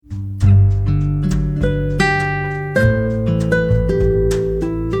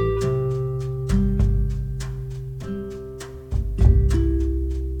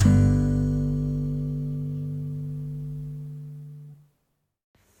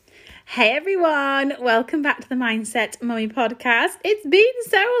Hey everyone, welcome back to the Mindset Mummy podcast. It's been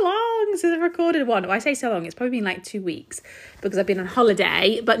so long since I've recorded one. When I say so long, it's probably been like 2 weeks because I've been on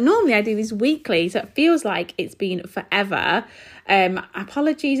holiday, but normally I do these weekly, so it feels like it's been forever.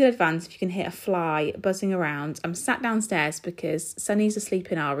 Apologies in advance if you can hear a fly buzzing around. I'm sat downstairs because Sunny's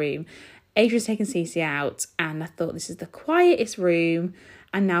asleep in our room. Adrian's taken Cece out and I thought this is the quietest room,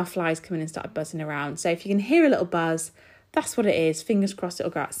 and now flies come in and started buzzing around. So if you can hear a little buzz, that's what it is. Fingers crossed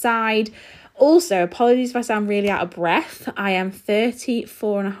it'll go outside. Also, apologies if I sound really out of breath. I am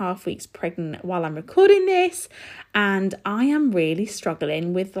 34 and a half weeks pregnant while I'm recording this, and I am really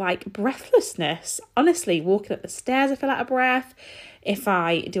struggling with breathlessness. Honestly, walking up the stairs, I feel out of breath. If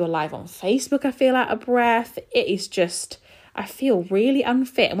I do a live on Facebook, I feel out of breath. It is just, I feel really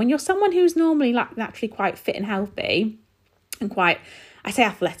unfit. And when you're someone who's normally naturally quite fit and healthy and quite, I say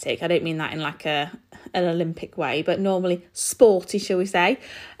athletic, I don't mean that in an Olympic way, but normally sporty, shall we say,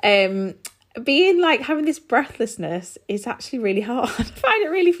 having this breathlessness is actually really hard. I find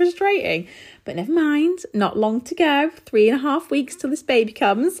it really frustrating, but never mind, not long to go, 3.5 weeks till this baby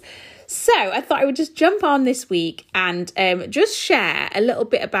comes. So I thought I would just jump on this week and just share a little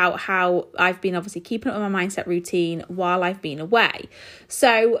bit about how I've been obviously keeping up with my mindset routine while I've been away.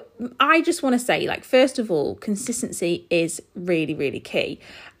 So I just want to say, first of all, consistency is really, really key.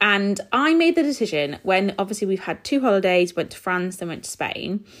 And I made the decision when obviously we've had 2 holidays, went to France, then went to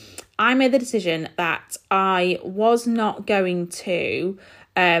Spain. I made the decision that I was not going to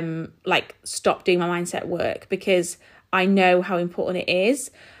stop doing my mindset work because I know how important it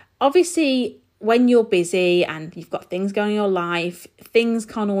is. Obviously, when you're busy and you've got things going in your life, things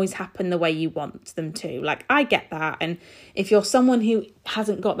can't always happen the way you want them to. I get that. And if you're someone who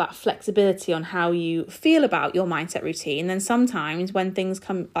hasn't got that flexibility on how you feel about your mindset routine, then sometimes when things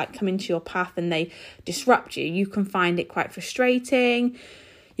come into your path and they disrupt you, you can find it quite frustrating.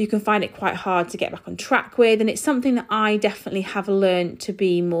 You can find it quite hard to get back on track with. And it's something that I definitely have learned to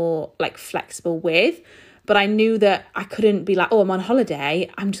be more flexible with. But I knew that I couldn't be I'm on holiday,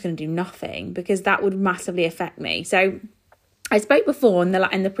 I'm just going to do nothing, because that would massively affect me. So I spoke before in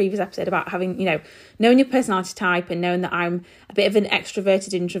the previous episode about having, knowing your personality type and knowing that I'm a bit of an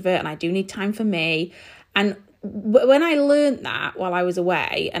extroverted introvert and I do need time for me. And when I learned that while I was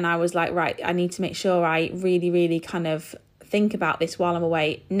away, and I was like, right, I need to make sure I really, really kind of think about this while I'm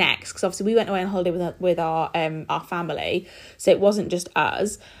away next, because obviously we went away on holiday with our family, so it wasn't just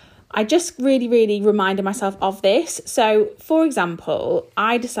us. I just really, really reminded myself of this. So, for example,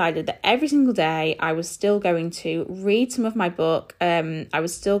 I decided that every single day I was still going to read some of my book. I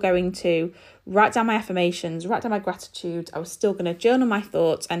was still going to write down my affirmations, write down my gratitude. I was still going to journal my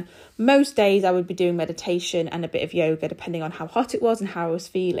thoughts. And most days I would be doing meditation and a bit of yoga, depending on how hot it was and how I was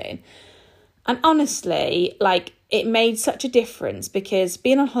feeling. And honestly, it made such a difference, because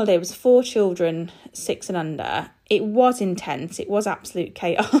being on holiday was 4 children, 6 and under. It was intense. It was absolute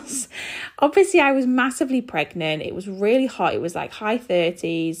chaos. Obviously, I was massively pregnant. It was really hot. It was high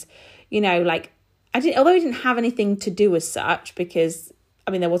 30s. Although I didn't have anything to do as such, because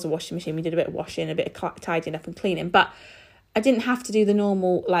there was a washing machine. We did a bit of washing, a bit of tidying up and cleaning, but I didn't have to do the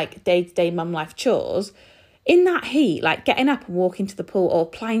normal day-to-day mum life chores. In that heat, getting up and walking to the pool or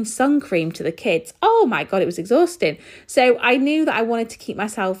applying sun cream to the kids, oh my God, it was exhausting. So I knew that I wanted to keep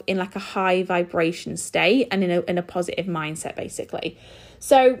myself in a high vibration state and in a positive mindset, basically.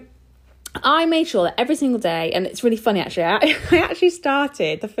 So I made sure that every single day, and it's really funny actually, I actually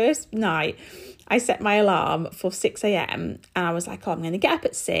started the first night, I set my alarm for 6 a.m. and I was like, I'm going to get up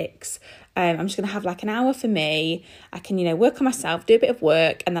at 6. I'm just going to have an hour for me. I can, work on myself, do a bit of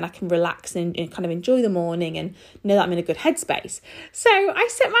work, and then I can relax and kind of enjoy the morning and know that I'm in a good headspace. So I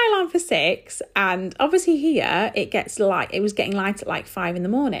set my alarm for 6, and obviously here it gets light. It was getting light at 5 in the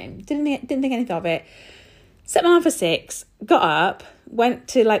morning. Didn't think anything of it. Set my alarm for 6, got up, went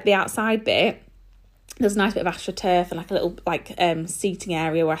to the outside bit. There's a nice bit of AstroTurf and a little seating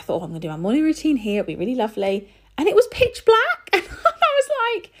area where I thought, I'm going to do my morning routine here. It'll be really lovely. And it was pitch black. And I was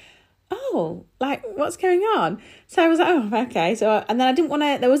like, oh, what's going on? So I was like, oh, okay. So, and then I didn't want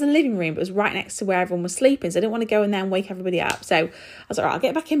to, there was a living room, but it was right next to where everyone was sleeping. So I didn't want to go in there and wake everybody up. So I was like, right, I'll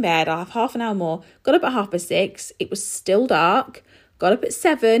get back in bed. I'll have half an hour more. Got up at 6:30. It was still dark. Got up at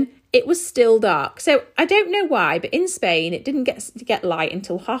 7. It was still dark. So I don't know why, but in Spain, it didn't get light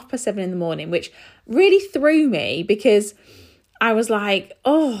until 7:30 in the morning, which really threw me, because I was like,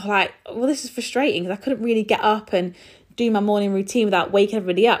 this is frustrating, because I couldn't really get up and do my morning routine without waking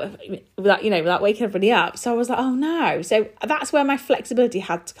everybody up. So I was like, oh no. So that's where my flexibility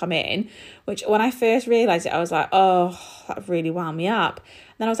had to come in, which when I first realised it, I was like, oh, that really wound me up.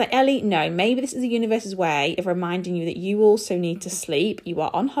 Then I was like, Ellie, no, maybe this is the universe's way of reminding you that you also need to sleep. You are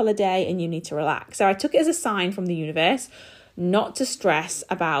on holiday and you need to relax. So I took it as a sign from the universe not to stress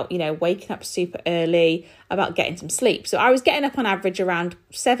about, waking up super early, about getting some sleep. So I was getting up on average around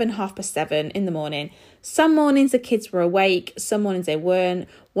 7:30 in the morning. Some mornings the kids were awake, some mornings they weren't.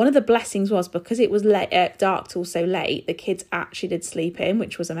 One of the blessings was because it was dark till so late, the kids actually did sleep in,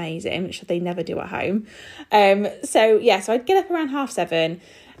 which was amazing, which they never do at home. So I'd get up around 7:30.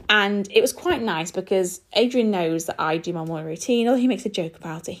 And it was quite nice because Adrian knows that I do my morning routine, although he makes a joke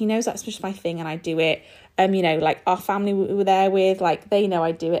about it. He knows that's just my thing and I do it. Like our family we were there with, like they know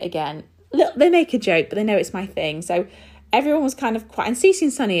I do it again. Look, they make a joke, but they know it's my thing. So everyone was kind of quite, and Cece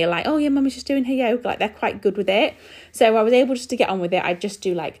and Sunny are like, oh yeah, mummy's just doing her yoga. Like they're quite good with it. So I was able just to get on with it. I'd just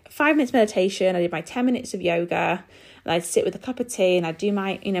do like 5 minutes meditation. I did my 10 minutes of yoga. And I'd sit with a cup of tea and I'd do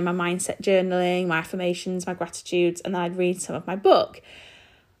my, my mindset journaling, my affirmations, my gratitudes, and then I'd read some of my book.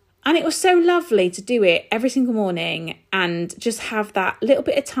 And it was so lovely to do it every single morning and just have that little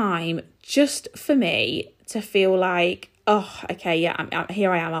bit of time just for me to feel like, oh, okay, yeah,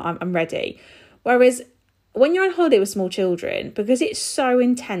 here I am, I'm ready. Whereas when you're on holiday with small children, because it's so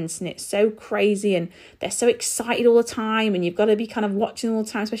intense and it's so crazy and they're so excited all the time and you've got to be kind of watching them all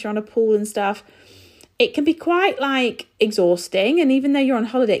the time, especially around a pool and stuff, it can be quite like exhausting. And even though you're on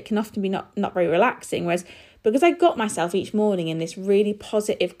holiday, it can often be not very relaxing. Whereas because I got myself each morning in this really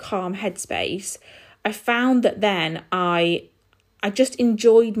positive, calm headspace, I found that then I just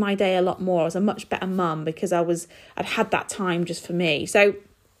enjoyed my day a lot more. I was a much better mum because I'd had that time just for me. So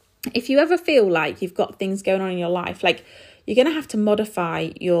if you ever feel like you've got things going on in your life, like you're going to have to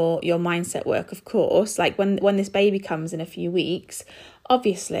modify your mindset work, of course. Like when this baby comes in a few weeks,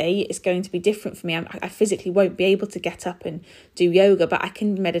 obviously it's going to be different for me. I physically won't be able to get up and do yoga, but I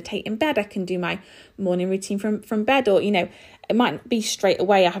can meditate in bed. I can do my morning routine from bed, or, it might not be straight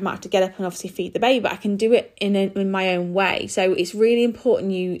away. I might have to get up and obviously feed the baby, but I can do it in my own way. So it's really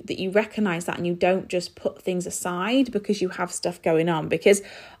important that you recognise that and you don't just put things aside because you have stuff going on. Because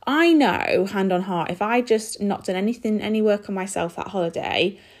I know, hand on heart, if I just not done any work on myself that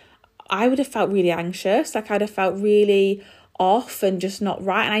holiday, I would have felt really anxious. Like I'd have felt really off and just not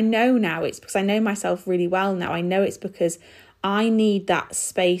right. And I know now it's because I know myself really well now. I know it's because I need that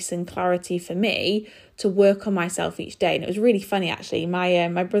space and clarity for me to work on myself each day. And it was really funny, actually.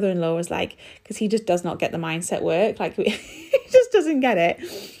 My brother-in-law was like, because he just does not get the mindset work. Like he just doesn't get it.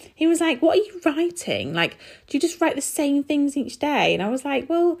 He was like, what are you writing? Like, do you just write the same things each day? And I was like,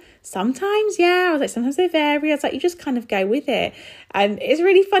 well, sometimes, yeah. I was like, sometimes they vary. I was like, you just kind of go with it. And it's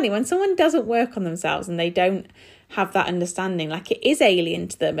really funny when someone doesn't work on themselves and they don't have that understanding, like it is alien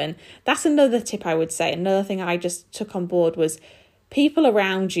to them. And that's another tip I would say. Another thing I just took on board was people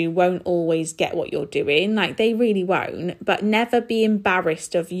around you won't always get what you're doing. Like they really won't, but never be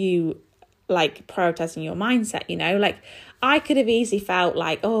embarrassed of you like prioritizing your mindset, like I could have easily felt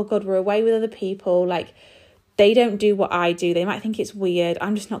like, oh God, we're away with other people. Like they don't do what I do. They might think it's weird.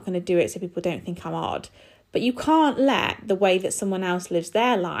 I'm just not going to do it so people don't think I'm odd. But you can't let the way that someone else lives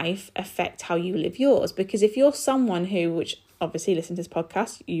their life affect how you live yours. Because if you're someone who, which obviously listen to this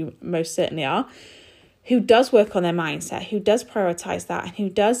podcast, you most certainly are, who does work on their mindset, who does prioritise that, and who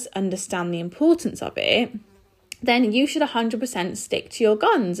does understand the importance of it, then you should 100% stick to your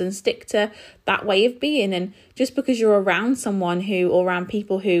guns and stick to that way of being. And just because you're around someone or around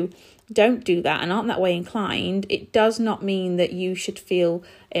people who don't do that and aren't that way inclined, it does not mean that you should feel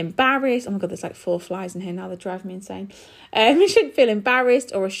embarrassed. Oh my God, there's like 4 flies in here now. They're driving me insane. You shouldn't feel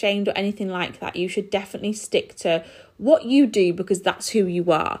embarrassed or ashamed or anything like that. You should definitely stick to what you do because that's who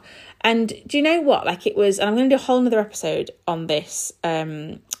you are. And do you know what? Like it was, and I'm going to do a whole nother episode on this,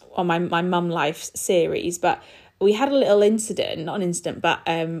 on my mum life series, but we had a little incident, not an incident, but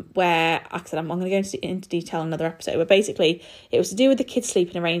where, like I said, I'm going to go into detail in another episode, but basically it was to do with the kids'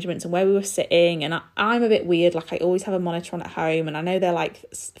 sleeping arrangements and where we were sitting. And I'm a bit weird, like I always have a monitor on at home, and I know they're like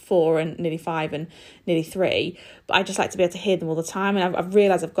 4 and nearly 5 and nearly 3, but I just like to be able to hear them all the time. And I've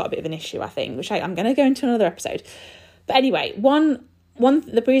realised I've got a bit of an issue, I think, which I'm going to go into another episode. But anyway,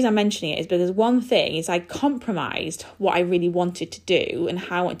 the reason I'm mentioning it is because one thing is I compromised what I really wanted to do and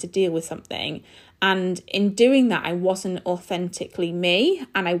how I wanted to deal with something. And in doing that, I wasn't authentically me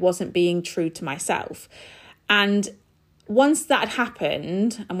and I wasn't being true to myself. And once that had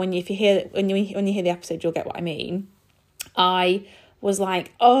happened, and when you hear the episode, you'll get what I mean. I was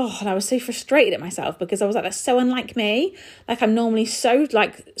like, oh, and I was so frustrated at myself because I was like, that's so unlike me. Like I'm normally so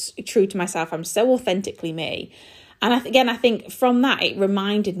like true to myself. I'm so authentically me. And I think from that, it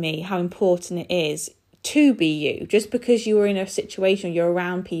reminded me how important it is to be you. Just because you are in a situation, you're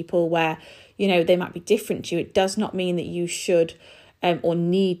around people where, they might be different to you, it does not mean that you should or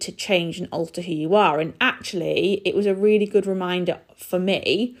need to change and alter who you are. And actually, it was a really good reminder for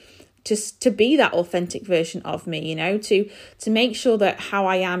me just to be that authentic version of me, you know, to make sure that how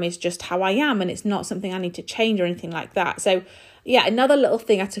I am is just how I am, and it's not something I need to change or anything like that. So yeah, another little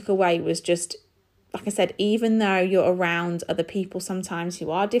thing I took away was just, like I said, even though you're around other people sometimes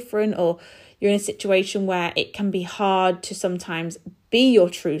who are different, or you're in a situation where it can be hard to sometimes be your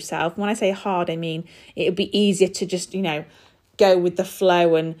true self. When I say hard, I mean it would be easier to just, you know, go with the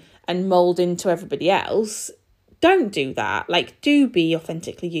flow and mold into everybody else. Don't do that. Like, do be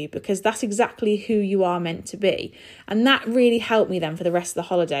authentically you, because that's exactly who you are meant to be. And that really helped me then for the rest of the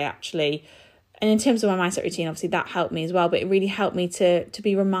holiday, actually. And in terms of my mindset routine, obviously that helped me as well, but it really helped me to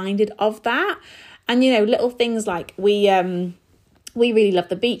be reminded of that. And, you know, little things like we really loved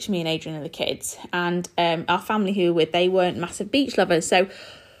the beach, me and Adrian and the kids, and our family who were with, they weren't massive beach lovers. So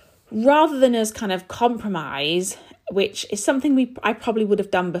rather than us kind of compromise, which is something I probably would have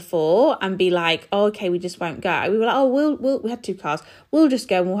done before, and be like, oh, okay, we just won't go. We were like, oh, we had 2 cars. We'll just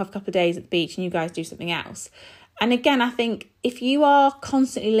go and we'll have a couple of days at the beach and you guys do something else. And again, I think if you are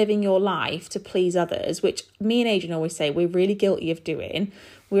constantly living your life to please others, which me and Adrian always say we're really guilty of doing,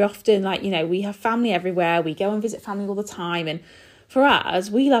 we're often like, you know, we have family everywhere. We go and visit family all the time. And for us,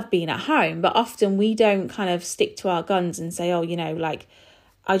 we love being at home, but often we don't kind of stick to our guns and say, oh, you know, like,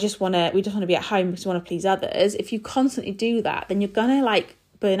 we just want to be at home because we want to please others. If you constantly do that, then you're going to like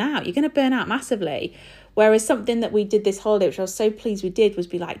burn out. You're going to burn out massively. Whereas something that we did this holiday, which I was so pleased we did, was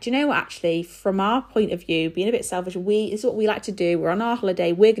be like, do you know what, actually, from our point of view, being a bit selfish, this is what we like to do. We're on our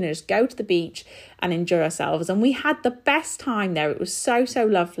holiday. We're going to just go to the beach and enjoy ourselves. And we had the best time there. It was so, so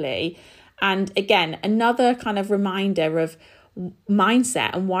lovely. And again, another kind of reminder of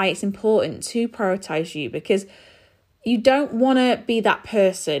mindset and why it's important to prioritize you, because you don't want to be that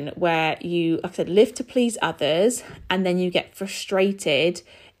person where you, like I said, live to please others, and then you get frustrated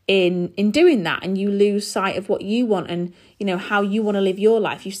in doing that, and you lose sight of what you want and, you know, how you want to live your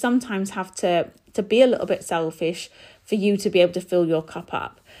life. You sometimes have to be a little bit selfish for you to be able to fill your cup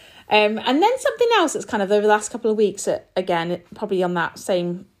up. And then something else that's kind of over the last couple of weeks, again, probably on that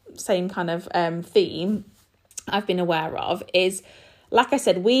same kind of theme I've been aware of, is, like I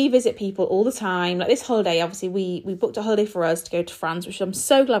said, we visit people all the time. Like this holiday, obviously, we booked a holiday for us to go to France, which I'm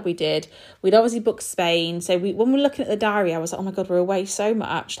so glad we did. We'd obviously booked Spain. So when we were looking at the diary, I was like, oh my God, we're away so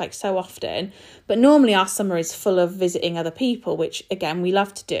much, like so often. But normally our summer is full of visiting other people, which, again, we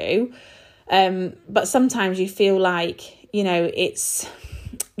love to do. But sometimes you feel like, you know,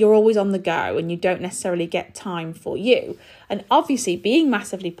 you're always on the go and you don't necessarily get time for you. And obviously, being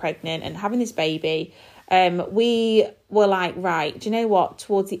massively pregnant and having this baby, we were like, right, do you know what?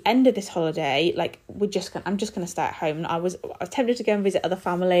 Towards the end of this holiday, like I'm just going to stay at home. And I was tempted to go and visit other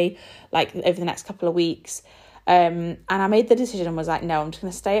family, like over the next couple of weeks. And I made the decision and was like, no, I'm just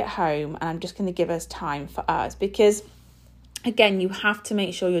going to stay at home and I'm just going to give us time for us, because again, you have to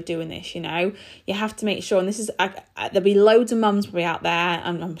make sure you're doing this, you know, you have to make sure, and this is, there'll be loads of mums probably out there,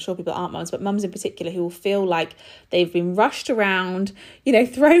 and I'm sure people aren't mums, but mums in particular, who will feel like they've been rushed around, you know,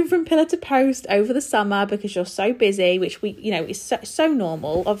 thrown from pillar to post over the summer because you're so busy, which we, you know, is so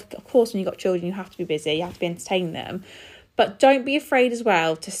normal. Of course, when you've got children, you have to be busy, you have to be entertaining them. But don't be afraid as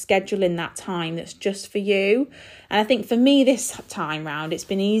well to schedule in that time that's just for you. And I think for me this time round, it's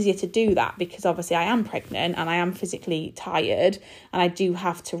been easier to do that because obviously I am pregnant and I am physically tired and I do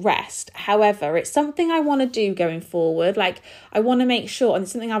have to rest. However, it's something I want to do going forward. Like, I want to make sure, and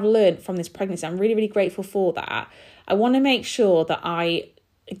it's something I've learned from this pregnancy, I'm really, really grateful for that. I want to make sure that I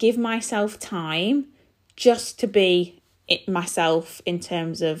give myself time just to be myself in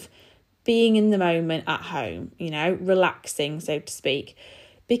terms of being in the moment at home, you know, relaxing, so to speak.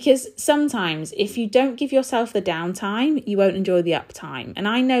 Because sometimes if you don't give yourself the downtime, you won't enjoy the uptime. And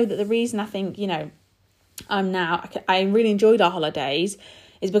I know that the reason I think, you know, I really enjoyed our holidays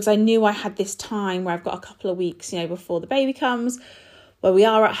is because I knew I had this time where I've got a couple of weeks, you know, before the baby comes, where we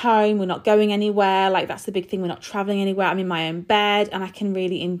are at home, we're not going anywhere. Like, that's the big thing. We're not traveling anywhere. I'm in my own bed and I can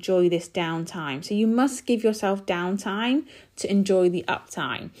really enjoy this downtime. So you must give yourself downtime to enjoy the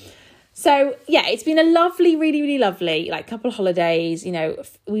uptime. So yeah, it's been a lovely, really, really lovely, like, couple of holidays. You know,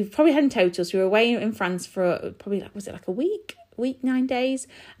 we've probably had in total, so we were away in France for probably, was it like a week, 9 days,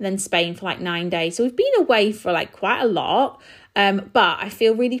 and then Spain for like 9 days. So we've been away for like quite a lot. But I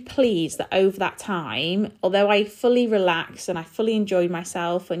feel really pleased that over that time, although I fully relaxed and I fully enjoyed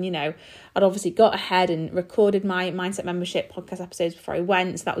myself, and, you know, I'd obviously got ahead and recorded my Mindset Membership podcast episodes before I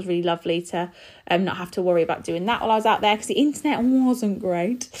went. So that was really lovely to not have to worry about doing that while I was out there, because the internet wasn't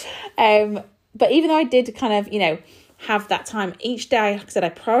great. But even though I did kind of, you know, have that time each day, like I said, I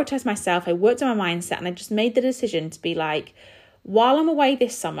prioritised myself, I worked on my mindset, and I just made the decision to be like, while I'm away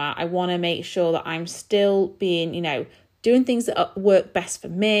this summer, I want to make sure that I'm still being, doing things that work best for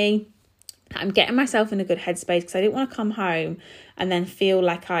me. I'm getting myself in a good headspace because I didn't want to come home and then feel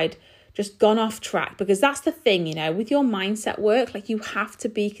like I'd just gone off track, because that's the thing, with your mindset work, like you have to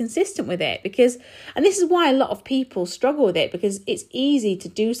be consistent with it, and this is why a lot of people struggle with it, because it's easy to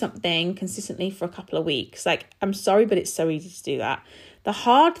do something consistently for a couple of weeks. Like, I'm sorry, but it's so easy to do that. The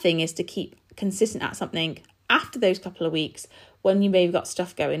hard thing is to keep consistent at something after those couple of weeks when you maybe got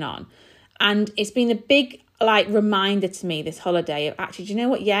stuff going on. And it's been a big reminder to me this holiday of actually, do you know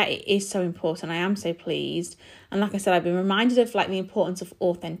what? Yeah, it is so important. I am so pleased. And like I said, I've been reminded of the importance of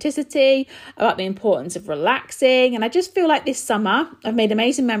authenticity, about the importance of relaxing. And I just feel like this summer I've made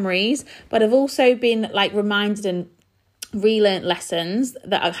amazing memories, but I've also been reminded and relearned lessons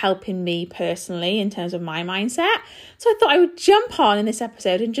that are helping me personally in terms of my mindset. So I thought I would jump on in this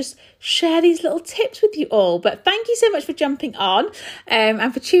episode and just share these little tips with you all. But thank you so much for jumping on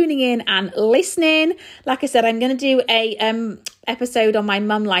and for tuning in and listening. Like I said, I'm going to do a episode on my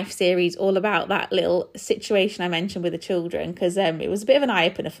mum life series all about that little situation I mentioned with the children, because it was a bit of an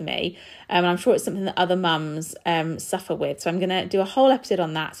eye-opener for me, and I'm sure it's something that other mums suffer with. So I'm going to do a whole episode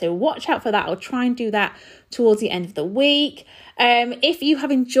on that, so watch out for that. I'll try and do that towards the end of the week. If you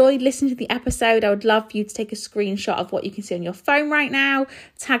have enjoyed listening to the episode, I would love for you to take a screenshot of what you can see on your phone right now.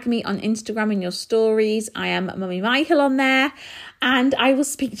 Tag me on Instagram in your stories. I am Mummy Michael on there, and I will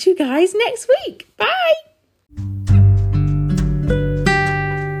speak to you guys next week. Bye.